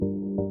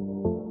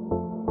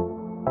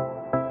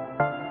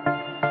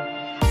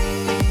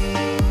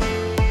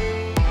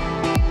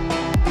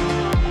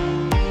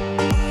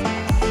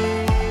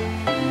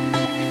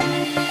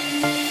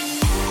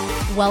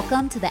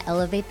Welcome to the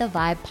Elevate the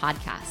Vibe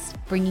podcast,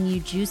 bringing you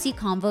juicy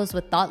convos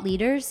with thought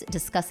leaders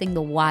discussing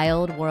the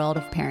wild world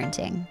of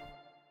parenting.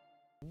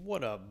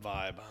 What up,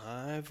 Vibe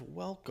Hive?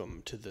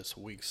 Welcome to this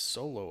week's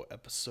solo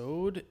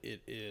episode.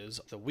 It is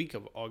the week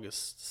of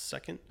August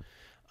 2nd.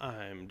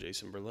 I'm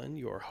Jason Berlin,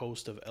 your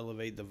host of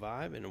Elevate the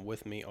Vibe, and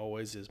with me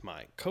always is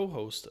my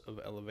co-host of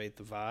Elevate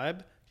the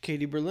Vibe,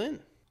 Katie Berlin.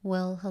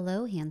 Well,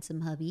 hello,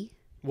 handsome hubby.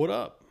 What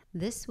up?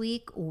 This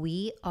week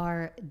we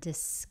are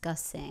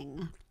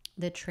discussing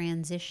the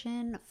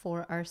transition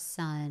for our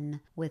son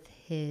with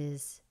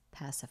his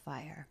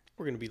pacifier.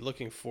 We're going to be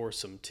looking for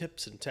some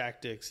tips and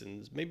tactics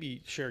and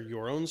maybe share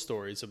your own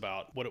stories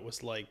about what it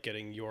was like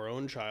getting your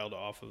own child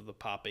off of the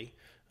poppy,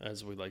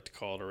 as we like to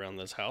call it around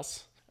this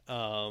house.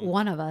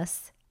 One of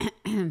us,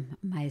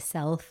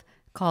 myself,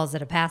 calls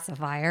it a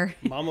pacifier.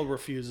 Mama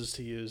refuses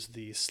to use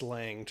the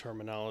slang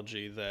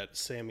terminology that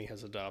Sammy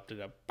has adopted.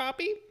 A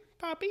poppy,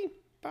 poppy,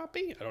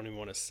 poppy. I don't even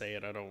want to say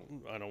it. I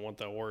don't want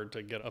that word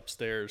to get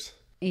upstairs.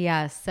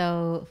 Yeah,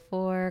 so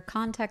for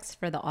context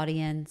for the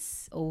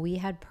audience, we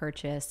had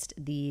purchased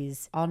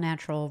these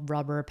all-natural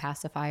rubber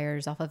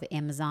pacifiers off of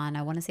Amazon.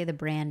 I want to say the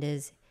brand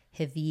is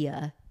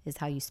Hevea, is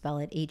how you spell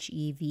it,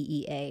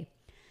 Hevea.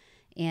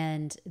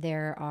 And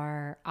there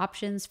are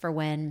options for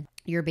when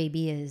your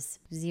baby is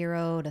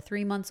 0 to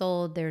 3 months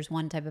old, there's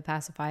one type of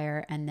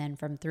pacifier, and then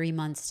from 3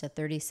 months to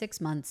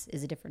 36 months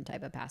is a different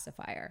type of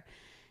pacifier.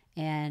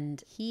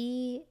 And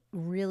he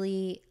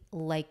really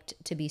liked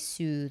to be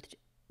soothed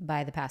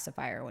by the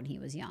pacifier when he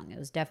was young. It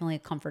was definitely a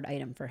comfort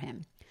item for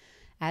him.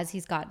 As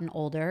he's gotten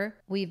older,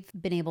 we've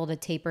been able to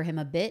taper him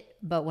a bit,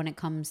 but when it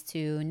comes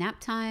to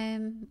nap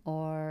time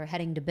or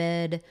heading to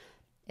bed,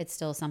 it's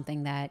still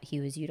something that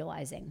he was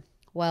utilizing.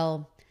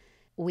 Well,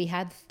 we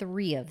had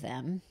 3 of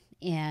them,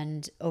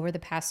 and over the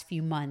past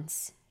few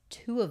months,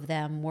 2 of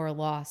them were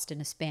lost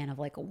in a span of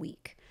like a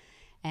week.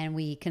 And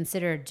we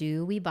considered,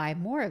 do we buy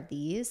more of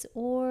these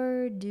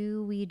or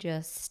do we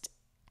just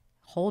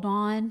hold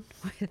on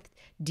with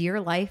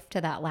dear life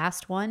to that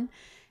last one,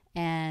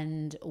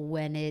 and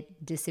when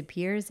it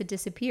disappears, it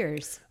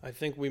disappears. I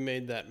think we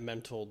made that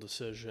mental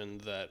decision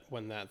that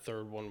when that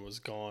third one was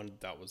gone,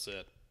 that was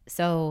it.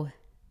 So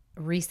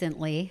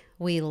recently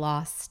we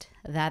lost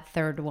that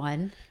third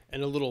one.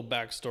 And a little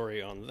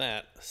backstory on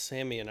that,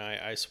 Sammy and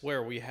I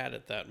swear we had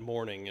it that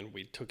morning and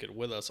we took it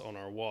with us on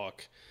our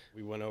walk.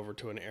 We went over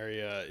to an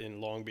area in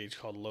Long Beach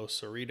called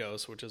Los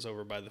Cerritos, which is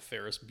over by the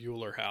Ferris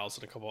Bueller house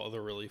and a couple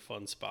other really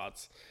fun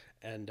spots.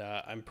 And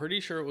I'm pretty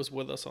sure it was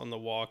with us on the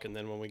walk, and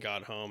then when we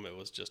got home, it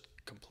was just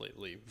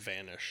completely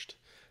vanished.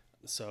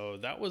 So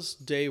that was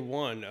day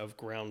 1 of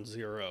ground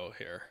zero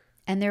here.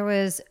 And there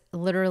was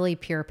literally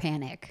pure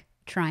panic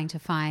trying to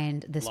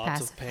find this pacifier.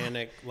 Lots of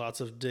panic, lots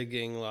of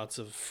digging, lots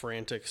of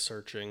frantic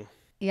searching.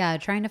 Yeah,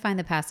 trying to find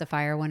the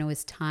pacifier when it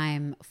was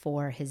time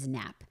for his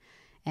nap.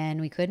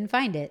 And we couldn't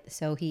find it,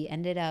 so he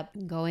ended up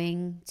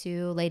going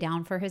to lay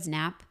down for his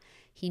nap.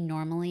 He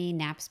normally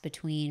naps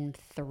between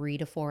 3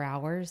 to 4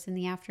 hours in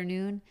the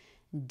afternoon.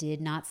 Did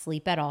not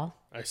sleep at all.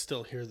 I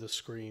still hear the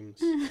screams.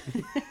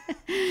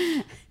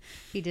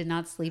 He did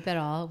not sleep at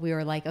all. We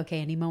were like, okay,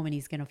 any moment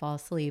he's going to fall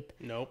asleep.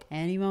 Nope.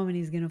 Any moment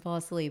he's going to fall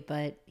asleep,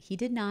 but he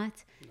did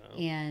not. No.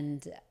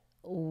 And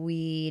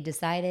we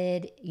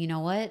decided, you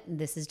know what?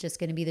 This is just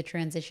going to be the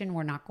transition.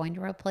 We're not going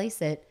to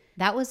replace it.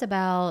 That was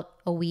about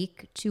a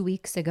week, 2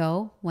 weeks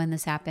ago when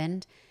this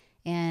happened.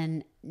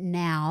 And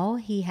now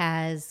he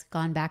has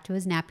gone back to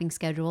his napping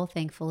schedule,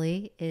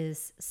 thankfully,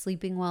 is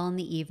sleeping well in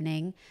the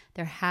evening.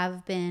 There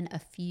have been a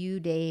few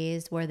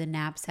days where the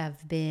naps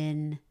have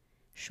been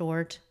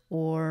short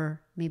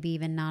or maybe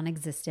even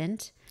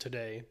non-existent.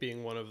 Today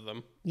being one of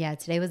them. Yeah,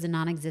 today was a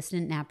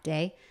non-existent nap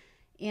day.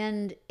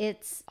 And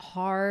it's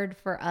hard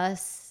for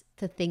us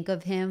to think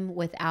of him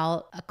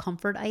without a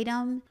comfort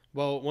item.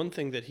 Well, one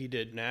thing that he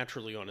did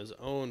naturally on his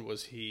own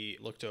was he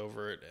looked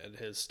over at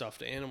his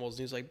stuffed animals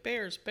and he's like,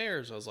 bears,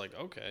 bears. I was like,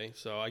 okay.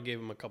 So I gave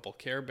him a couple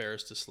Care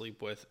Bears to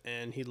sleep with,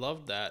 and he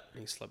loved that.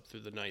 He slept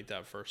through the night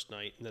that first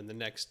night, and then the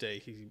next day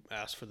he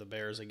asked for the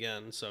bears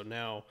again. So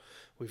now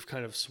we've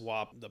kind of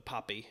swapped the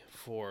poppy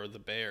for the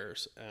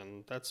bears,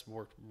 and that's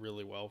worked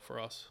really well for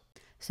us.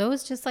 So it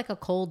was just like a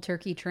cold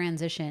turkey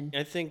transition.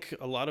 I think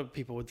a lot of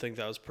people would think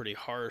that was pretty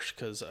harsh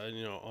because,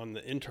 on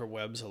the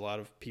interwebs, a lot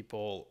of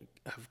people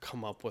have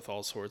come up with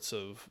all sorts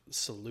of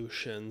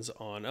solutions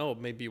on,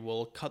 maybe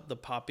we'll cut the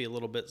poppy a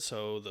little bit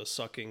so the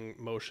sucking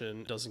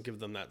motion doesn't give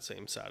them that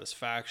same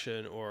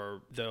satisfaction,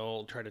 or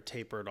they'll try to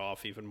taper it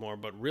off even more.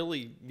 But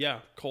really, yeah,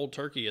 cold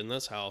turkey in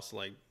this house,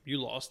 like, you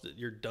lost it.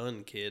 You're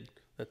done, kid.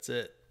 That's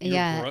it.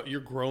 You're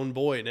grown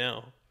boy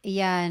now.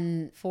 Yeah,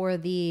 and for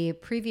the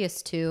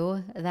previous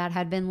 2 that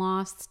had been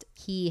lost,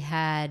 he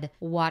had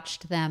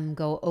watched them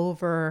go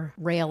over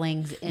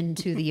railings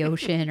into the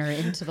ocean or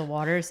into the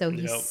water. So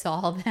he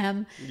saw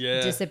them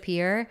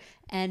disappear.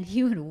 And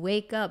he would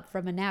wake up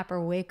from a nap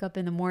or wake up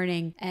in the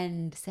morning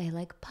and say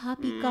like,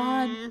 Poppy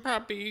gone.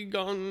 Poppy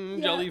gone,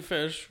 Yeah.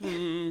 jellyfish,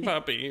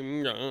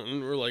 Poppy gone.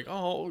 We're like,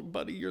 oh,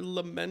 buddy, you're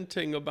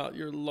lamenting about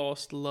your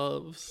lost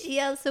loves.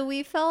 Yeah, so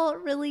we felt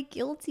really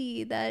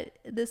guilty that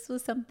this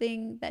was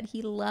something that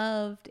he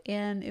loved.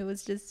 And it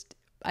was just,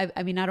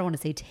 I mean, I don't want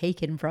to say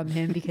taken from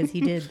him because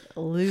he did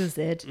lose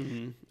it.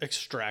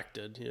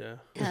 Extracted, yeah.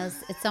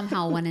 As it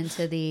somehow went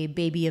into the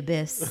baby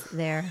abyss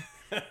there.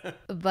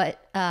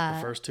 But The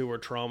first two were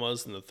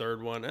traumas, and the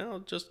third one, I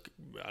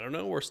don't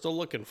know, we're still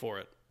looking for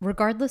it.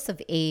 regardless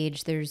of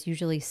age, there's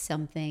usually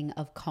something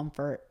of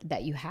comfort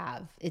that you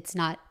have. It's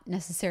not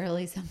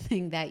necessarily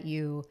something that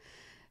you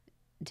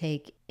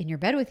take in your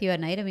bed with you at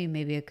night. I mean,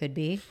 maybe it could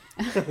be.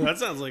 That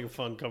sounds like a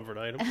fun comfort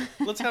item.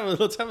 Let's have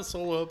a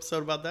solo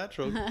episode about that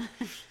trope.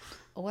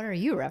 What are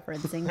you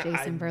referencing,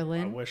 Jason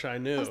Berlin? I wish I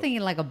knew. I was thinking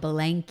like a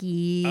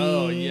blankie.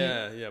 Oh,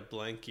 yeah,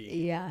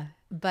 blankie. Yeah.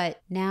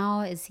 But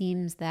now it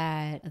seems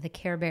that the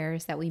Care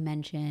Bears that we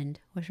mentioned,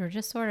 which were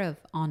just sort of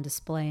on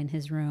display in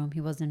his room,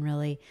 he wasn't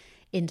really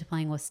into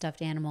playing with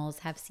stuffed animals,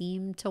 have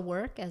seemed to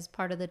work as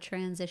part of the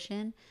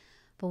transition.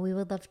 But we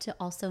would love to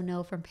also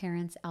know from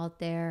parents out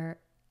there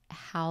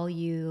how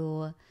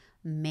you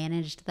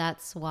managed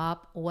that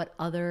swap, what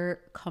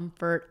other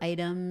comfort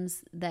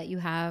items that you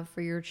have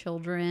for your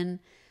children.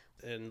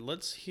 And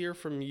let's hear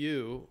from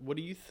you. What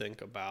do you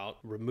think about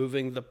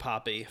removing the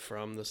Poppy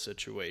from the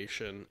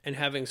situation and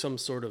having some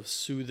sort of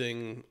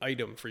soothing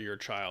item for your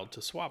child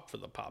to swap for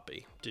the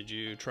Poppy? Did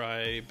you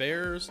try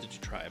bears? Did you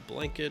try a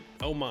blanket?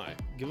 Oh my.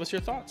 Give us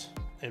your thoughts,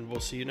 and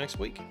we'll see you next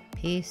week.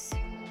 Peace.